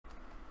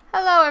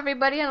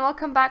everybody and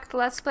welcome back to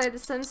Let's Play The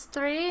Sims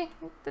 3.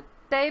 The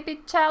baby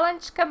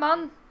challenge, come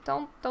on.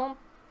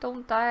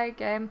 Don't die,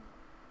 game.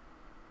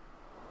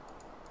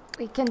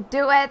 We can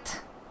do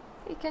it.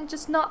 We can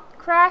just not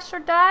crash or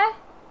die.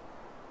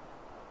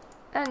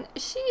 And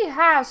she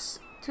has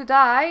to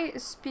die,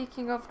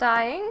 speaking of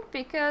dying,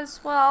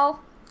 because, well,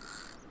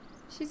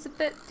 she's a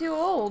bit too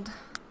old.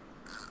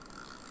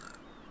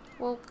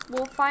 We'll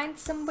find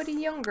somebody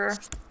younger.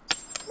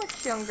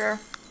 Much younger.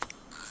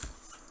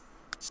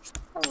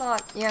 A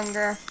lot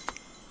younger.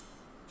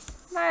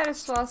 Might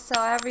as well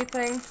sell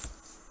everything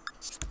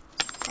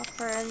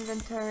off our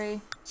inventory.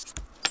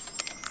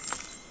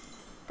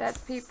 Dead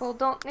people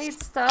don't need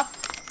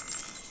stuff.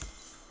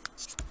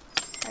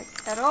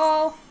 Like, at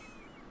all.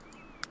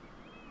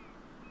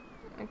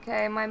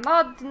 Okay, my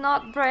mod did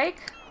not break.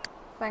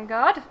 Thank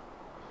God.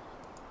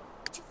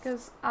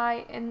 Because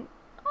Aww!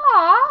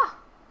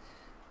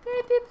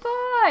 Baby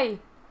boy!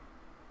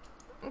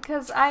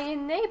 Because I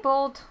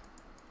enabled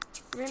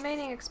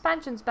remaining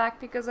expansions back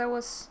because I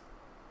was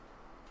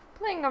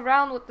playing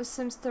around with The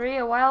Sims 3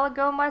 a while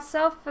ago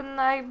myself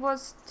and I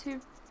was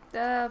too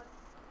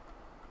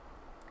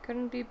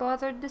couldn't be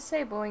bothered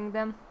disabling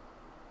them.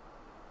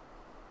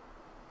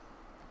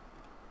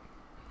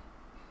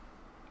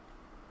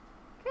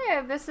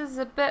 Okay, this is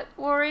a bit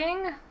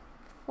worrying,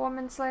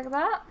 performance like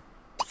that.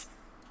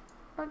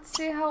 Let's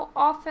see how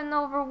often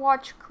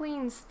Overwatch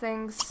cleans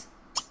things.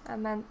 I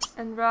meant,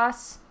 and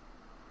Ross.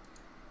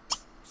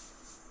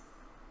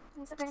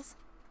 Things.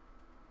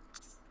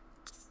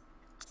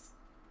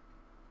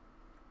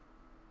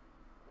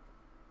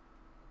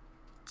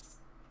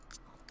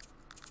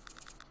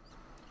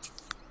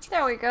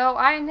 There we go.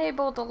 I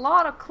enabled a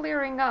lot of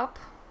clearing up.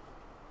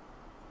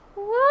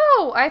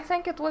 Woo! I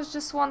think it was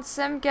just one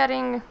sim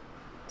getting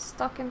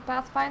stuck in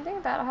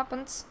pathfinding. That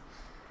happens.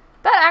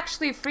 That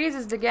actually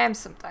freezes the game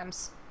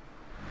sometimes.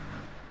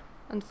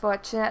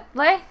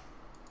 Unfortunately.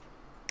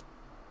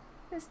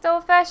 It's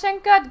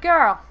old-fashioned good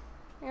girl.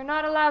 You're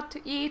not allowed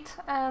to eat,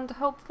 and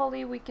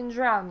hopefully we can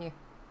drown you.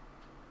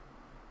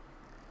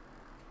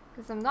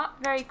 Because I'm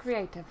not very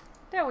creative.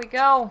 There we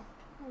go.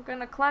 I'm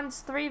gonna cleanse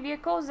 3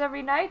 vehicles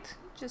every night,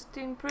 just to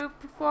improve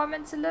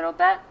performance a little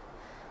bit.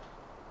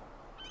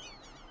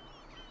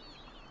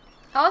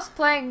 I was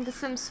playing The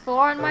Sims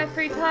 4 in my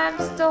free time,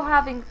 still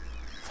having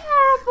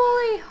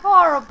terribly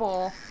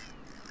horrible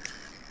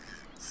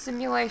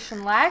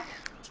simulation lag.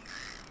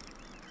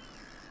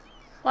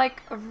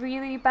 Like a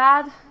really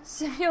bad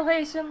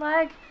simulation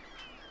lag.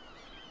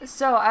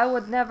 So I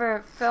would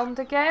never film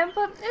the game,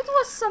 but it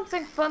was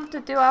something fun to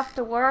do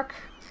after work.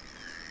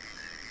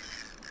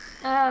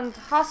 And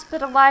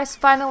Hospitalized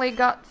finally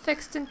got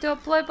fixed into a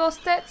playable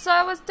state, so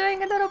I was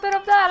doing a little bit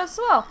of that as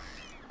well.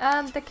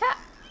 And the cat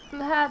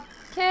had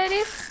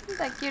kitties,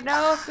 like you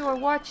know if you were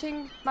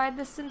watching my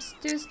The Sims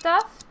 2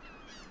 stuff.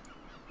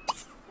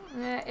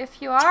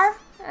 If you are,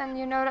 and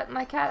you know that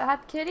my cat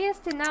had kitties,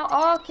 then now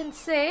all can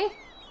see.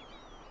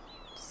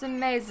 It's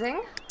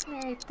amazing.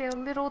 They're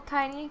little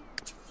tiny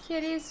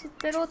kitties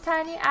with little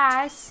tiny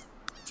eyes.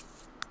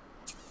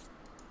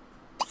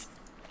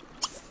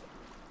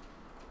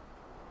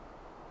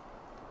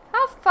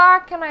 How far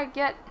can I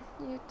get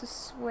you to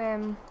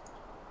swim?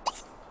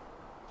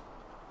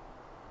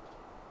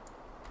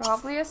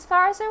 Probably as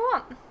far as I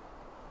want.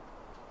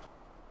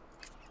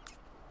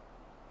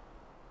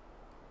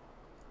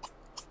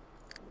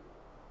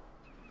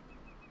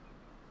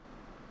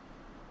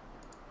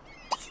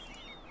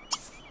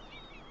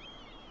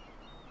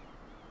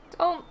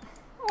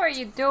 What are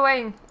you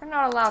doing? We're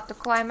not allowed to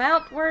climb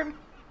out. We're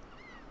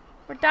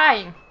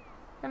dying.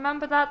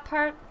 Remember that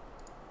part?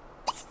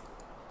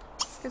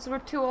 Because we're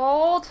too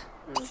old.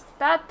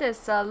 That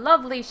is a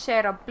lovely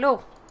shade of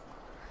blue.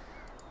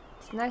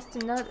 It's nice to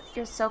know that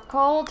you're so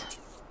cold.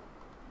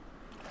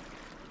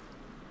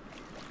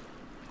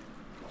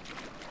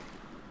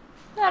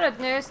 Not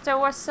news. There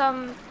was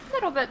some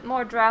little bit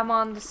more drama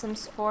on The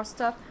Sims 4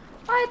 stuff.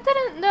 I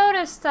didn't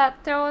notice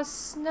that there was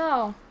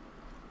snow.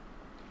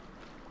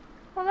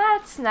 Well,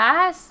 that's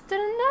nice.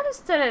 Didn't notice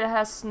that it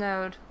has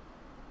snowed.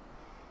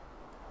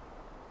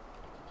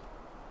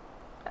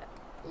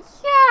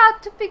 Yeah,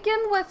 to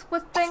begin with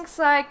things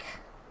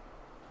like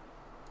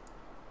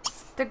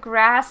the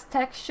grass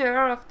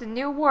texture of the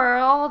new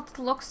world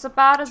looks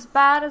about as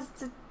bad as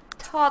the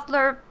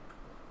toddler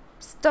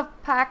stuff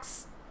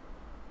pack's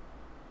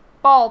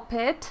ball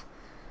pit.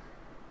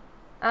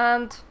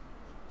 And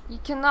you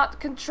cannot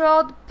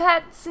control the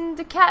pets in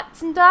the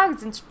cats and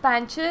dogs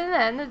expansion,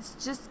 and it's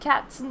just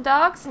cats and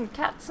dogs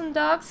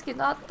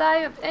cannot die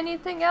of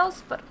anything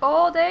else but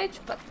old age,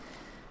 but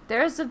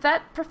there's a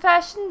vet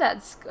profession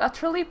that's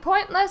utterly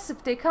pointless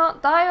if they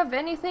can't die of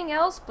anything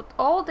else but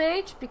old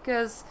age,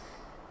 because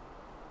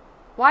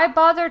why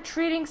bother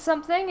treating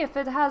something if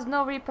it has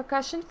no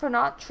repercussion for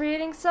not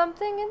treating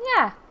something? And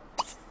yeah.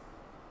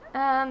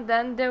 And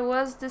then there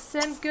was the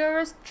Sim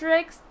Gurus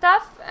Drake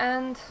stuff,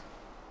 and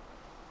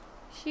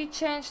she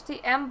changed the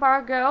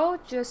embargo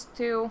just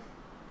to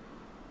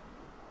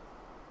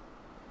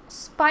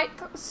spite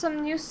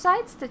some news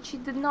sites that she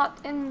did not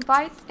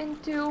invite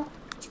into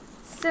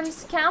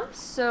Sims camp,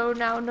 so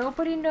now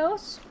nobody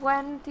knows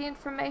when the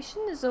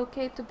information is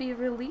okay to be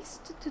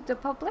released to the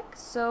public,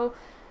 so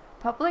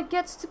public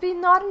gets to be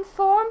not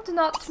informed,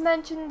 not to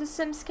mention the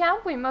Sims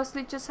camp. We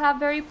mostly just have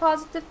very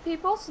positive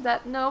people so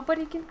that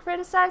nobody can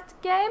criticize the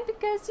game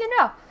because, you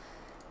know,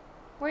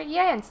 we're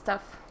yay and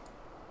stuff.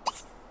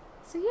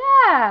 So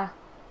yeah.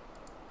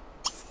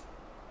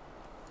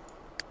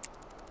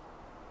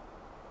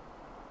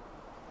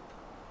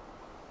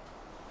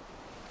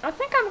 I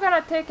think I'm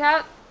gonna take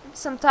out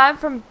some time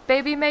from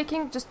baby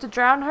making just to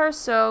drown her,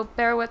 so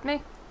bear with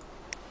me.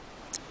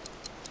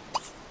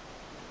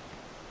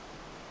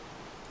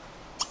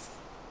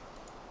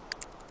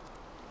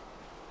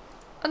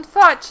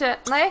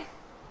 Unfortunately,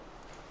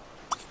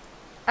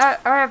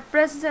 our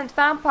resident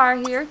vampire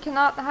here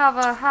cannot have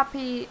a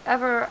happy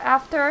ever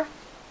after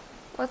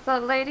with a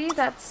lady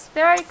that's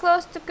very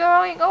close to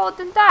growing old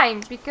and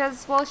dying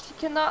because, well, she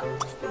cannot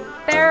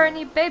bear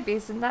any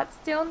babies, and that's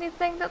the only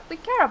thing that we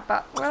care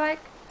about. We're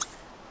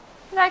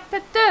like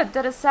the dude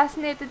that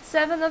assassinated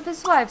 7 of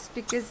his wives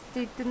because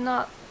they did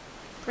not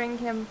bring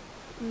him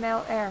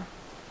male heir.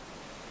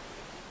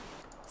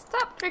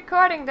 Stopped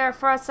recording there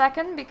for a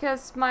second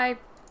because my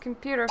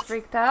computer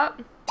freaked out.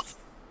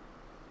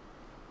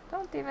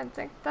 Don't even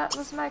think that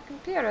was my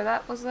computer,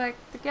 that was like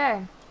the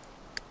game.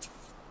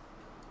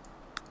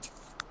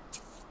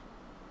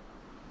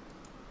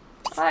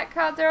 I like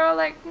how they're all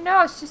like,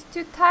 no, she's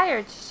too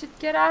tired, she should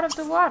get out of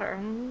the water.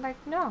 And I'm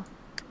like, no.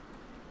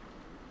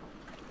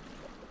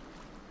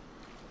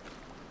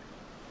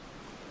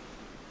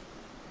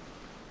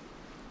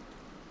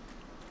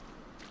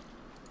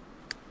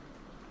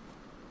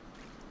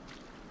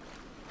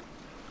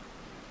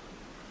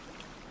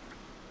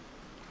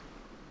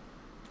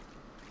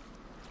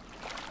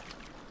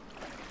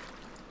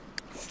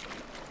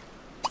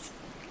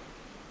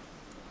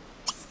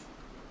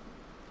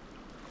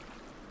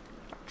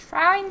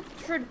 Trying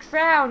to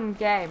drown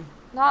game,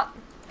 not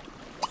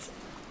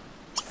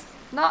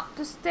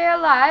to stay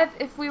alive.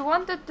 If we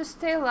wanted to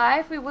stay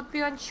alive, we would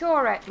be on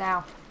shore right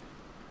now.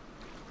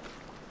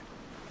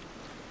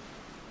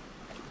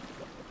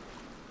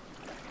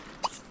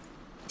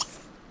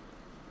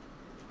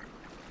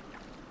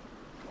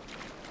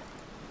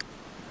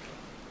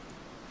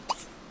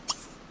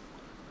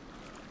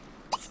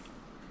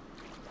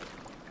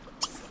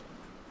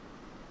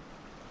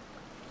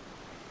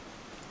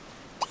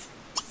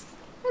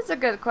 That's a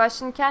good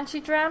question. Can she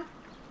drown?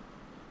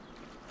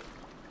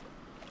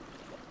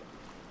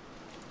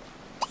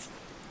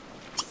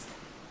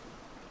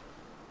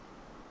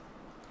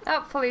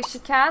 Hopefully she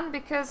can,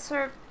 because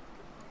her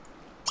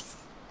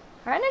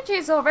energy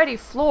is already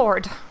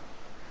floored.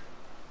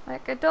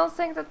 Like, I don't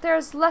think that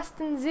there's less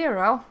than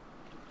 0.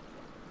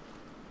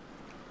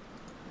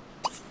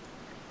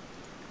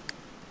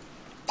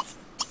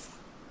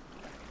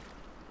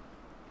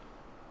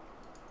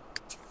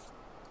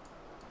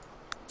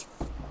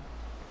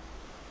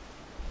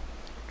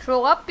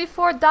 Troll up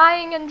before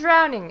dying and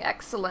drowning.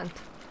 Excellent.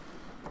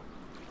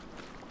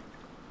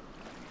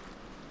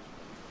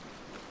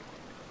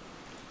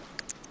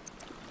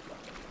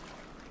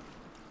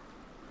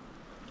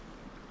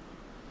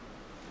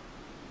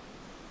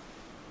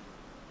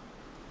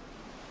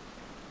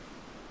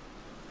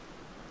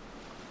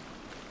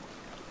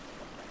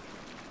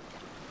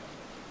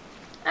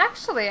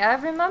 Actually, I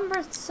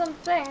remembered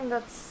something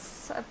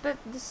that's a bit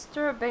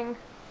disturbing.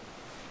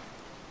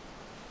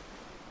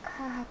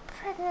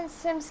 Pregnant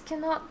Sims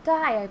cannot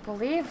die, I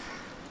believe.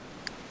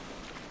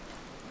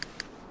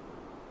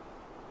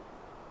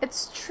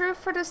 It's true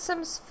for The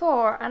Sims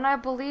 4, and I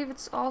believe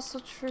it's also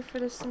true for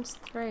The Sims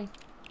 3.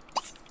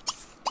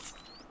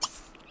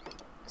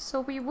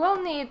 So we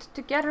will need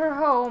to get her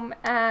home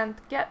and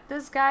get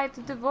this guy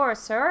to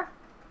divorce her.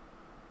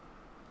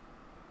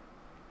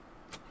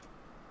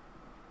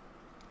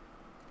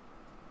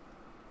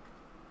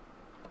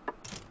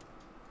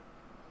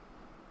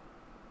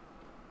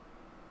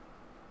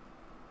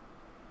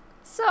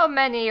 So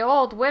many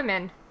old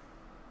women.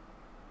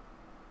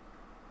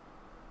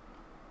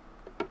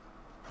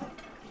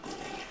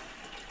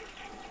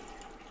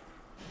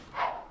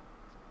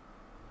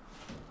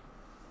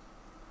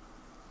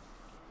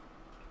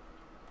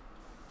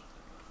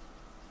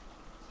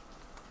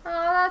 Oh,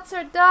 that's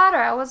her daughter.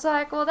 I was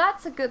like, well,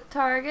 that's a good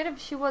target if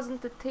she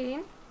wasn't a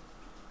teen.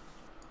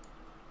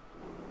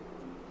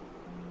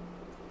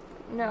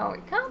 No,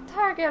 we can't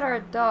target our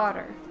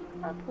daughter.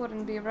 That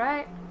wouldn't be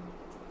right.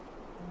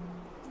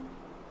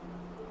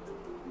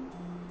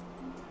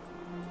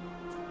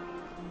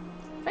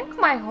 I think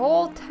my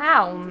whole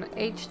town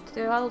aged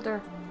the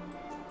elder.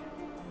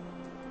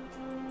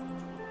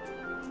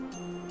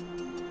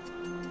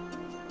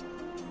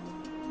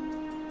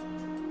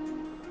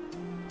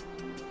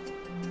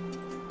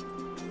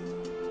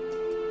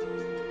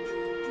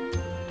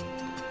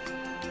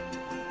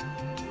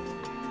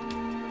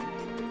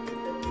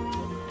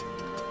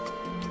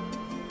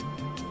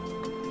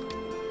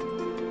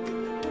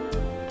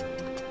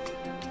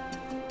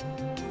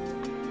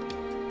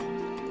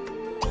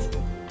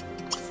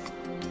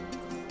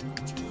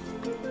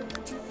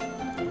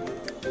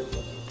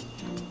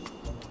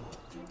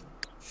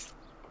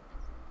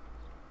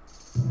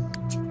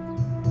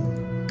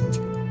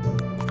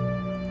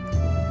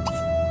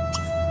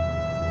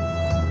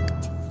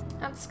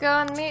 go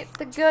and meet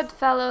the good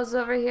fellows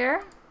over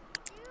here.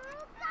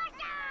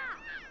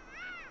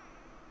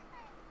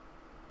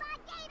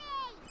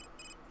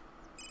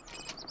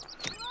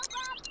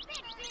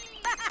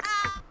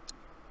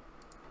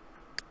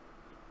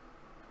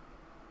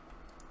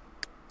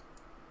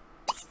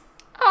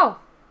 Oh,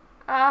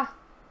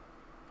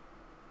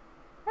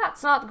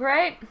 that's not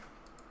great.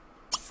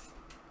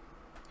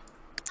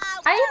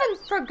 I even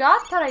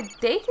forgot that I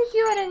dated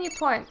you at any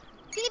point.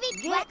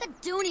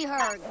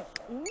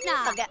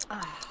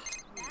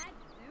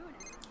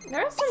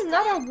 There's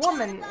another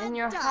woman in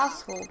your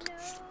household.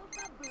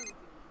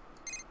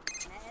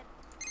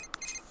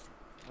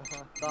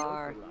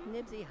 Bar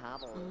Nibsy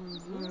Hobble.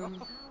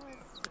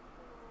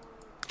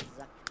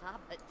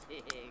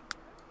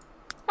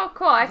 Oh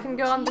cool, I can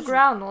go on the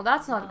ground. Well,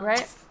 that's not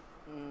great.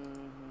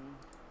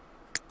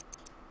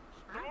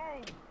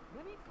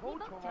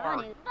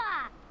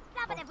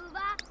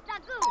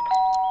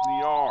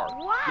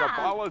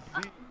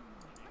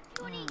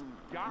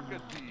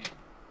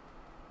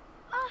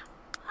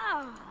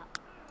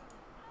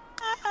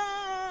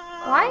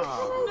 Why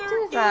can I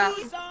do that?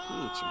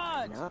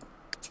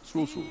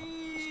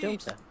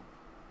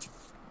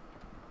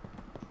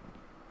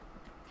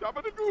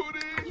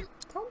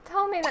 Don't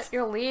tell me that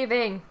you're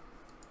leaving.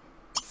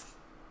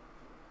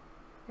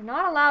 You're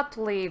not allowed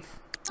to leave.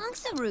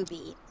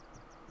 Ruby.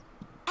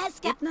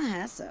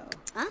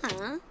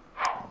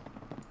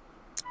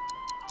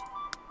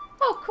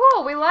 Oh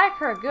cool, we like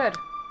her. Good.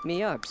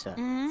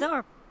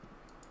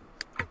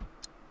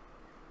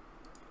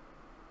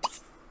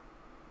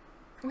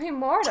 We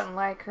more than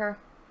like her.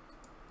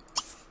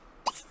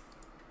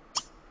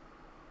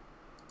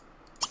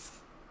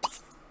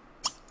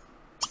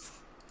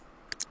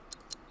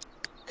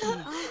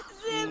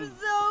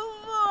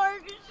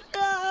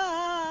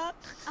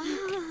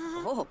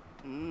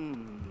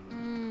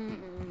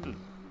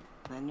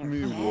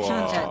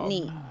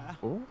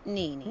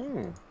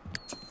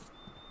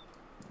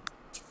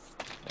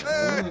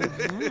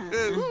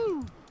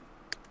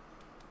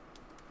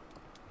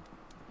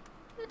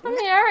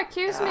 Amir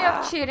accused me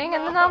of cheating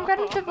and then I'm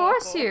gonna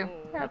divorce you.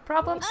 Yeah,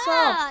 problem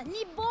solved.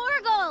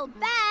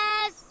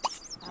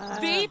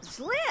 Beep,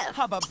 slip.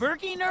 Hubba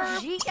Berkey nerve.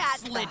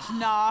 Slitch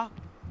nah.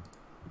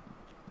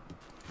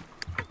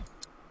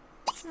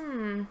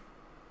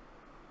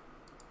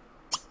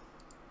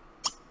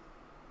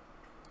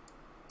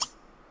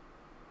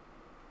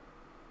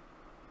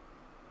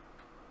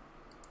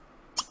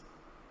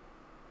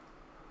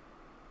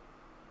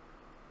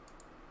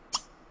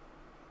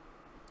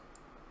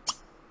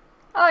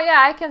 Oh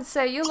yeah, I can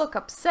say you look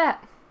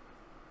upset.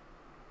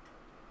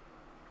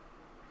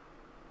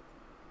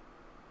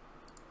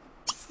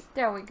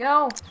 There we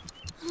go.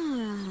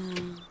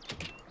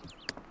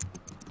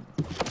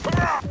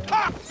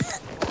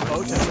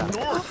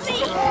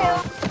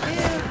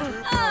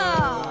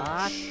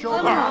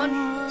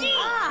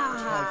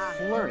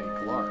 Flirty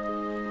Clark.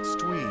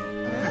 Stwee.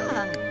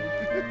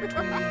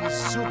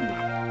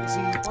 Subni.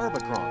 See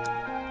Barbacron.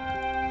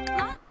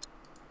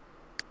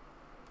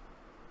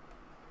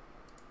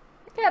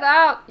 Get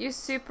out, you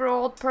super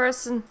old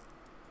person.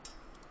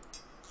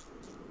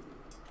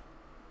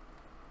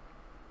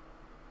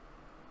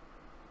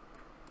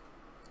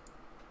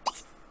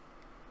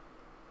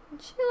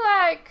 And she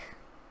like...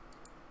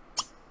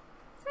 I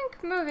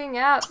think moving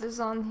out is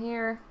on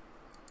here.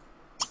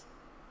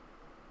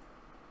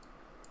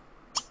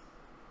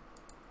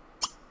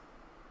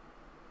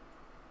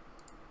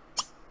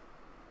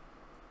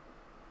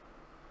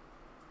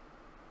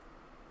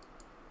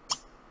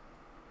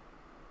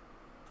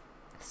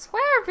 I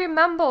swear I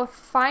remember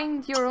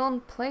find your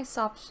own place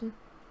option.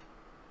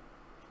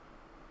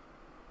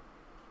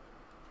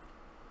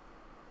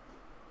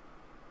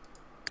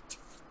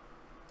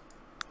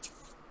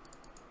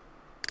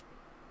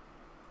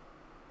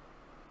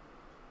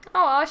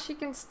 Oh well, she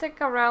can stick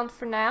around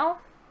for now.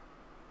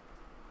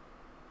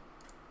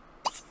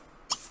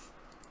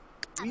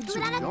 I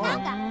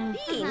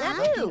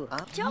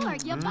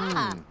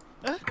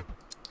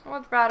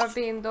would rather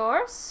be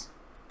indoors.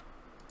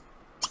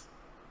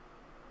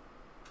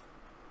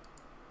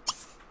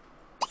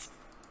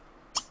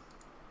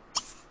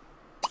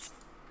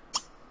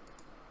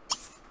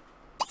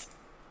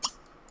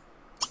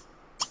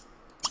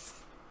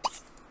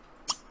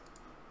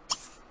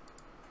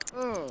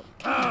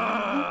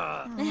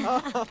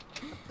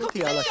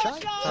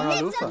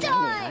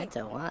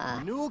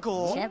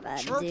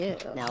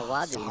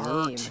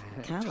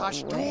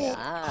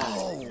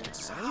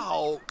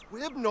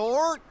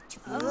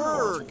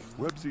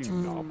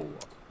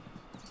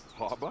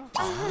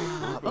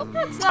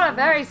 It's not a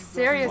very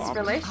serious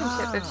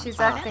relationship if she's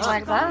acting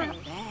like that.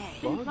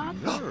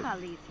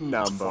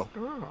 Number.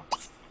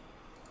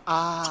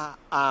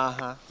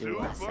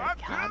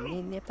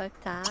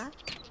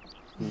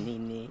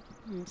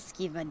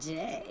 Skiva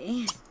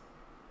J.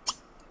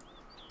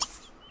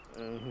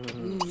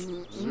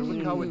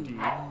 Zubakawadi.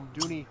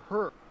 Dooney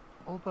her.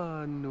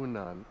 Oba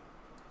Nunan.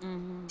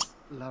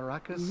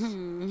 Laracus,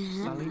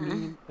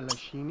 Salimine,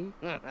 Lashini.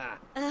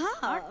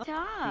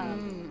 Arta.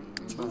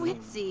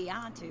 Witsy,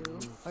 Atu.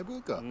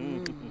 Ibuka.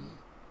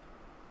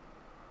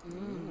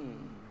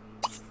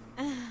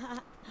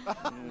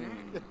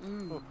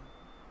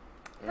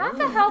 How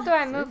the hell do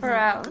I move her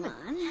out? Come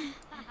on.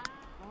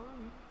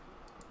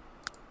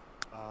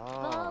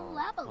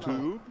 Oh.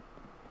 Tube?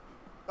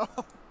 Oh.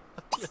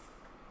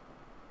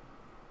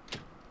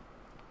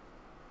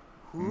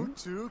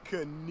 Hutu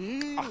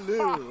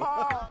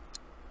Kanilu.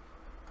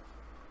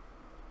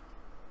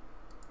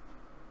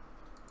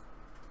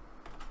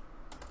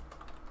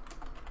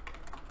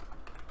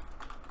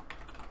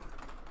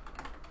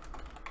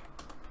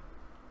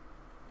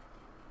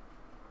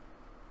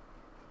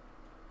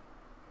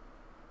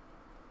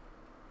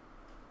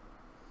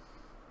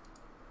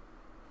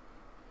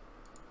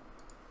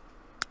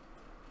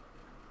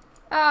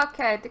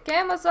 Okay, the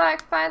game was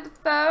like, find the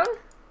phone.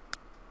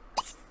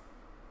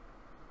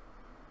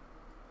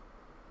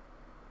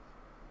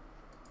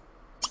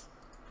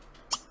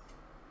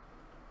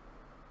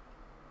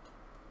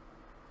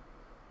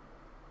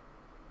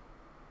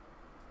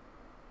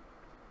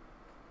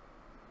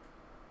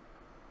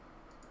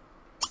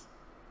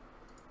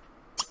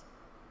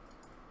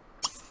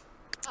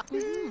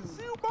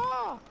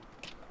 Zuba!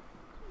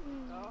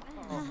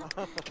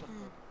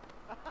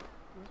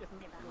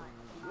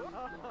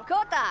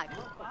 Kotak!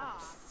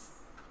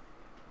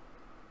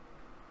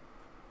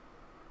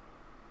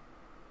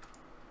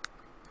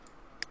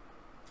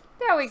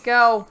 There we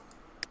go.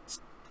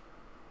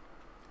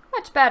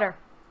 Much better.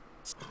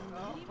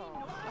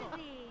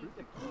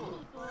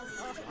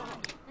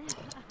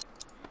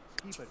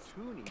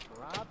 Skipatuni,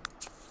 Rob.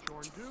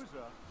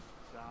 Shornduza.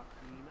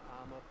 Sapin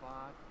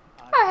Amafat.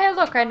 Oh, hey,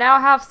 look, I now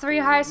have 3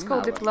 high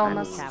school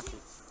diplomas.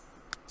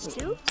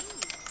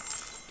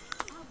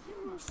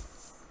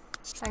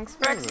 Thanks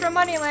for extra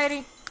money,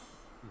 lady.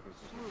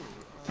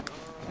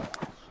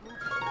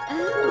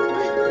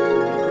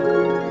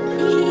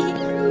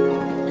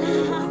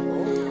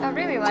 I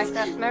really like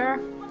that mirror.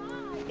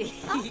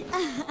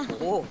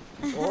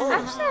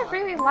 Actually, I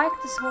really like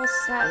this whole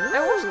set. I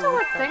wish there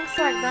were things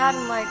like that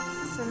in, like,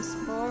 Sims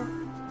 4.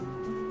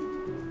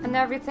 And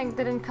everything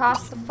didn't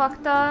cost the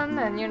fuck ton,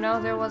 and you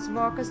know, there was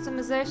more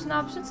customization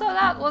options, so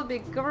that would be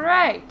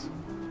great.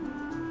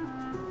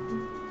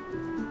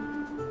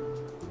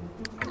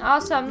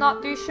 Also, I'm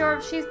not too sure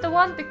if she's the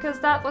one, because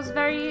that was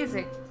very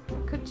easy.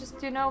 Could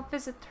just, you know,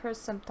 visit her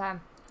sometime.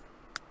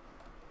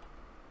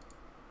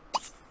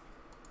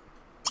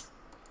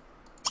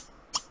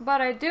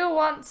 But I do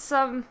want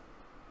some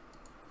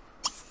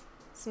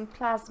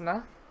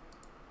plasma.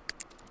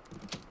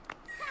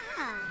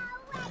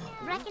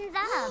 Reckons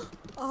up.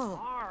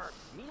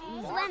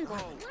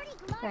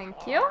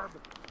 Thank you.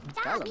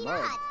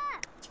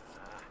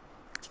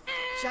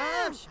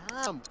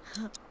 Sham!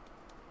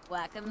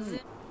 Whack'em.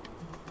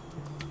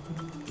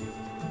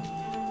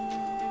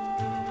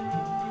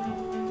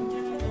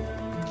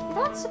 I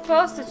don't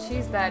suppose that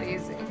she's that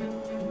easy.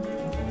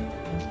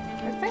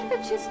 I think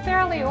that she's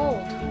fairly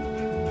old.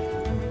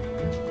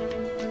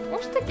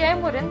 Wish the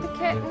game would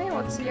indicate me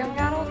what's a young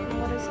adult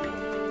and what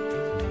isn't.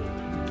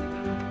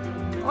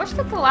 I wish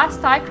that the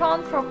last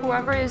icon for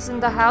whoever is in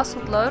the house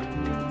would load.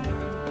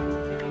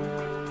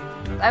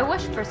 I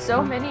wish for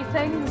so many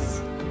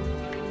things.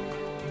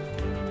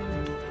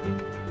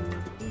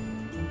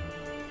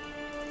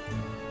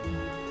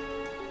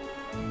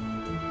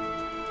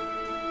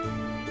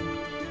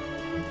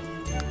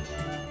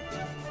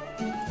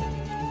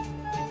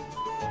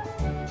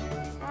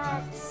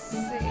 Let's see.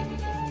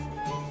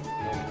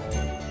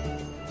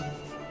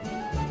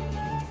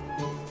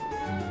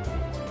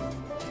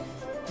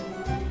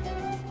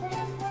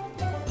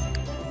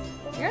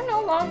 You're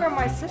no longer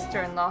my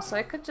sister-in-law, so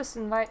I could just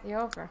invite you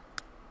over.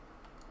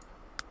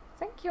 I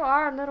think you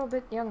are a little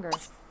bit younger.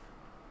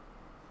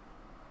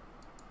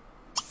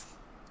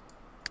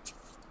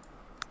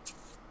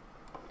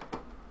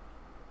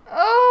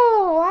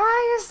 Oh,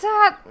 why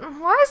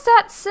is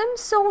that sim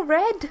so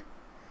red?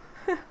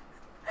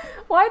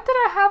 Why did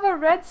I have a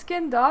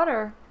red-skinned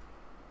daughter?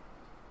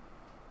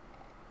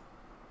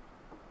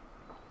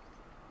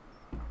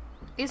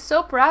 He's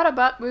so proud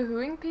about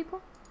woohooing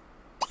people.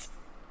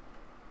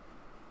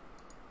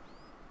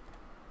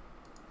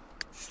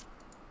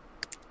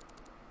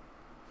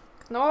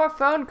 Ignore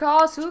phone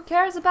calls, who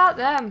cares about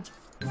them?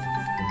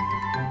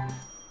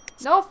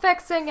 No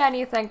fixing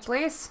anything,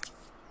 please.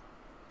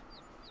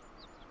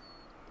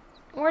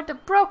 We're the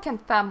broken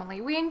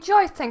family. We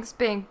enjoy things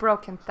being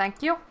broken,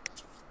 thank you.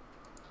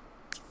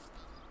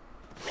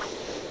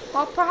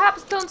 Well,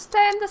 perhaps don't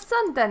stay in the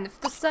sun then, if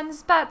the sun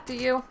is bad to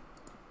you.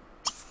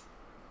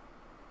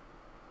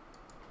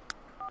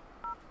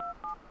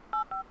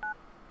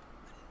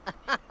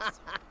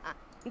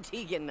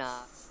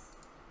 Tigana.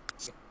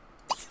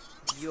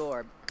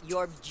 You're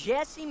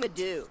Jesse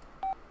Madu.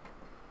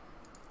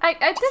 I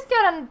did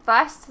get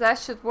advice that I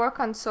should work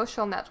on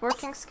social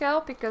networking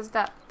skill, because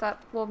that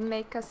will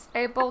make us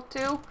able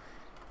to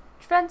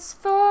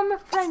transform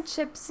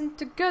friendships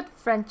into good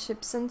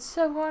friendships and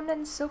so on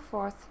and so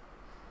forth.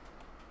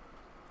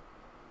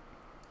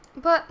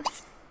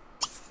 But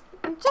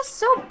I'm just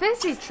so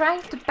busy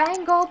trying to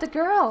bang all the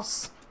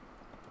girls.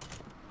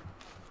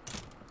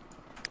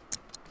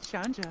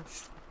 Shanja.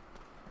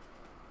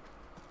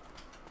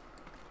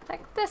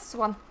 Like this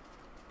one.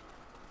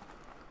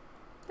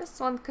 This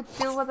one could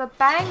do with a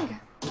bang.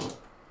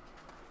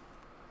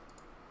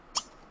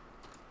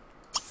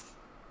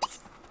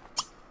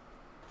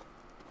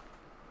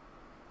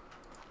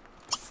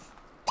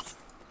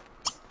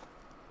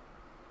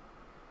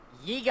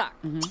 Yigar.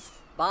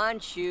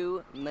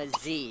 Bonshu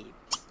Mazib.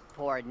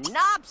 For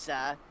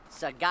Nopsa,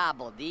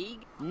 Sagabeldig,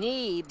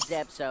 Neeb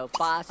Zepso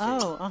Fasu.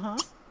 Oh,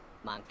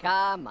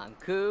 Manka,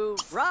 Manku,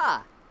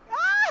 Ra.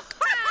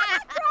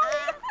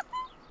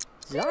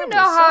 Do you know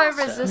how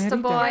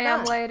irresistible I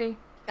am, lady?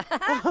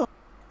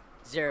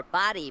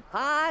 Zerbati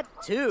Pod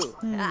 2.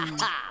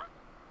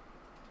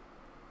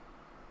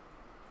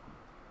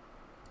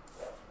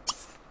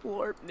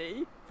 Warp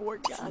me for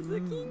Gaza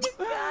King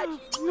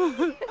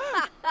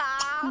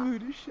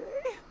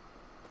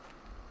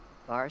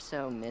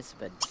Barso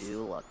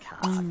Misvadula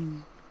Cog.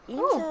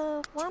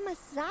 Inzo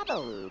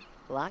Wamazabalu.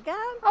 Laga?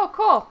 Oh,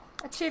 cool.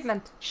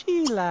 Achievement.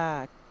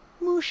 Shilak.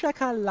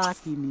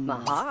 Mushakalakini.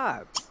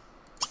 Maharb.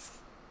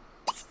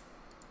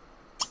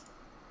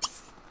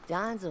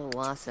 Danzo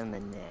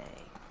Wasamane.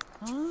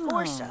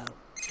 Forso.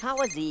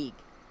 Kawazig.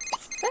 I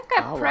think I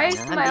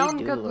praised my own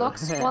good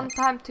looks one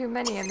time too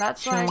many, and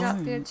that's why I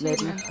got the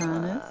achievement.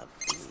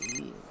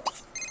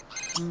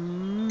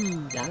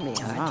 Dami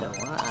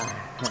Hartawa.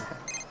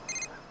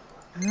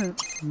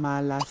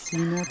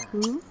 Malasina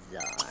Poo.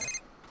 Zar.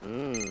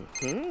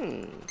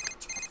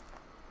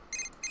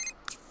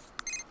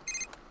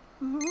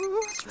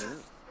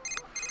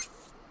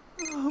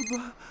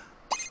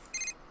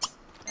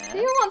 Do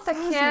you want a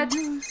kid?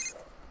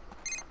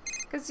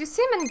 Because you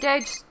seem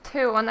engaged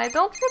too, and I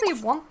don't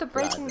really want to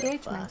break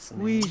engagement.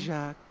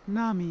 Wijak.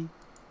 Nami.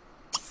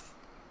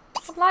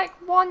 I'd like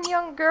one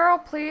young girl,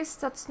 please,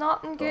 that's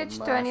not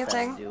engaged to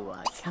anything.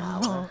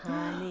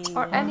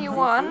 Or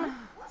anyone.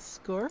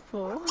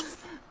 Scoreful.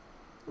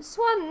 Just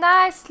one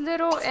nice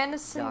little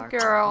innocent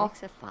girl.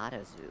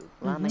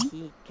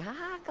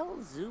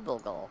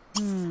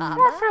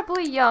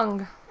 Preferably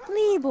young.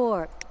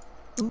 Libor.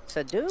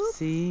 Sadu?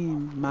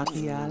 Sim.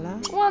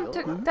 Makiala. One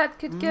that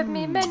could give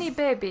me many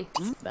baby.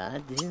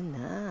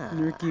 Baduna.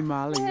 Nurki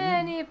Mali.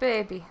 Any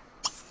baby.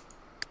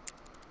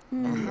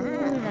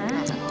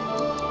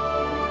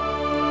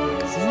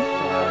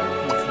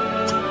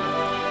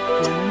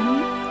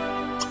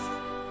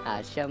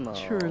 Ashamo.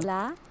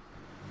 Churla.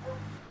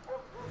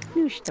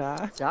 Nushta.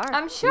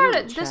 I'm sure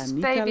that this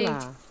baby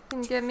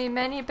can give me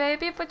many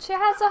baby, but she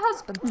has a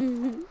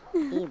husband.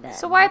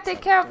 So why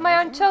take care of my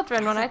own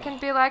children when I can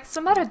be like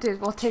some other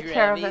dude will take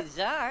care of it?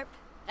 Zarp.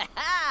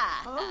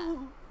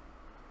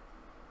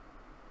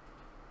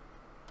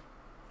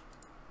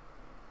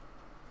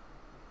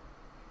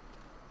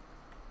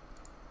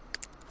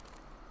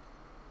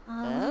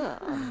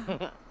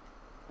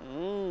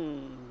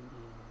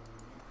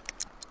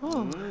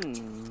 Oh.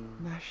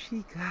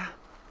 Nashika.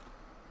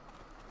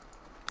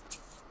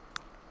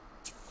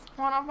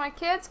 One of my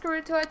kids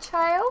grew to a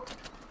child.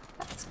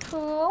 That's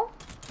cool.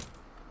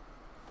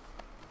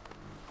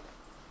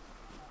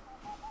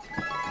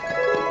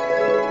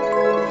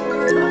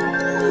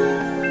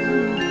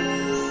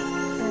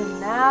 And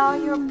now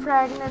you're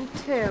pregnant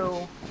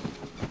too.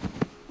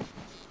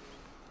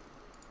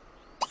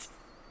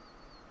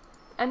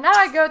 And now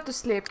I go to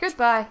sleep.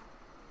 Goodbye.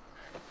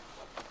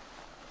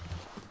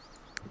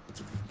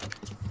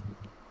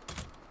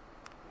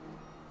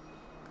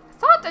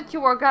 Thought that you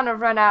were gonna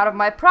run out of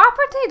my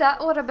property. That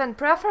would have been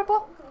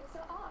preferable.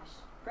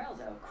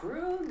 Browzo,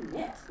 Crew,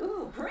 Nix,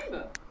 Ooh,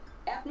 Primo,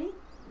 Epney,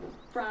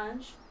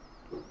 Franj,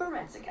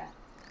 Berensica,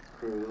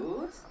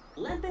 Cruz,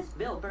 Limpus,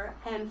 Vilper,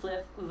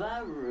 Handfliff,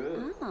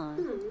 Varu.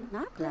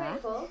 Not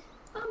bad.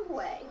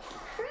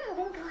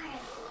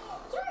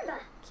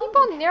 Keep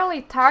on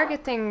nearly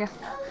targeting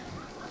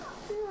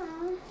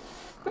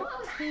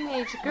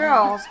teenage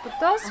girls, but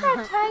those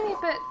are a tiny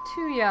bit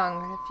too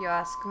young, if you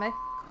ask me.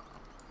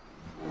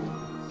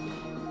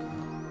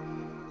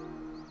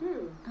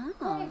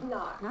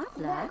 Not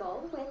bad.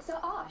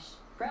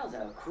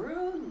 Browzo,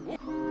 Crew,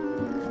 Nix.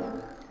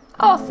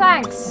 Oh,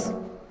 thanks.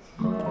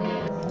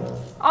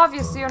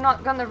 Obviously, you're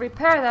not gonna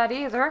repair that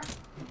either.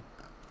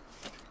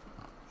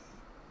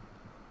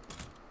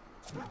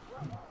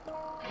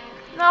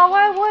 No,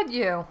 why would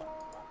you?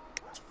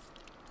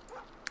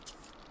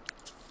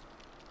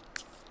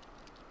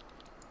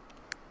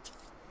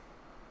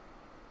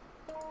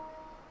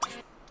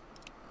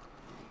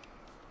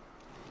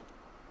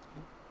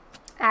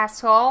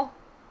 Asshole.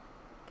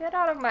 Get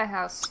out of my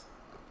house.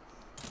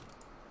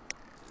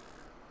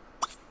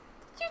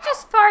 Did you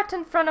just fart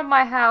in front of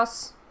my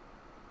house?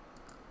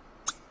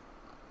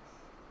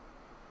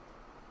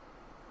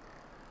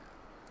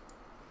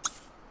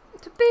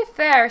 To be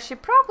fair, she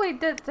probably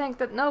did think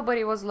that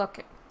nobody was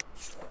looking.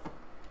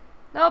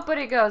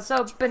 Nobody goes,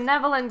 oh,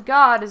 benevolent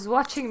God is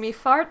watching me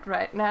fart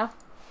right now.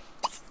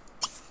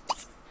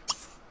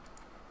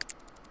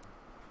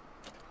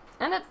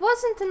 And it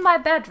wasn't in my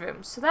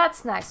bedroom, so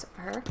that's nice of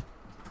her.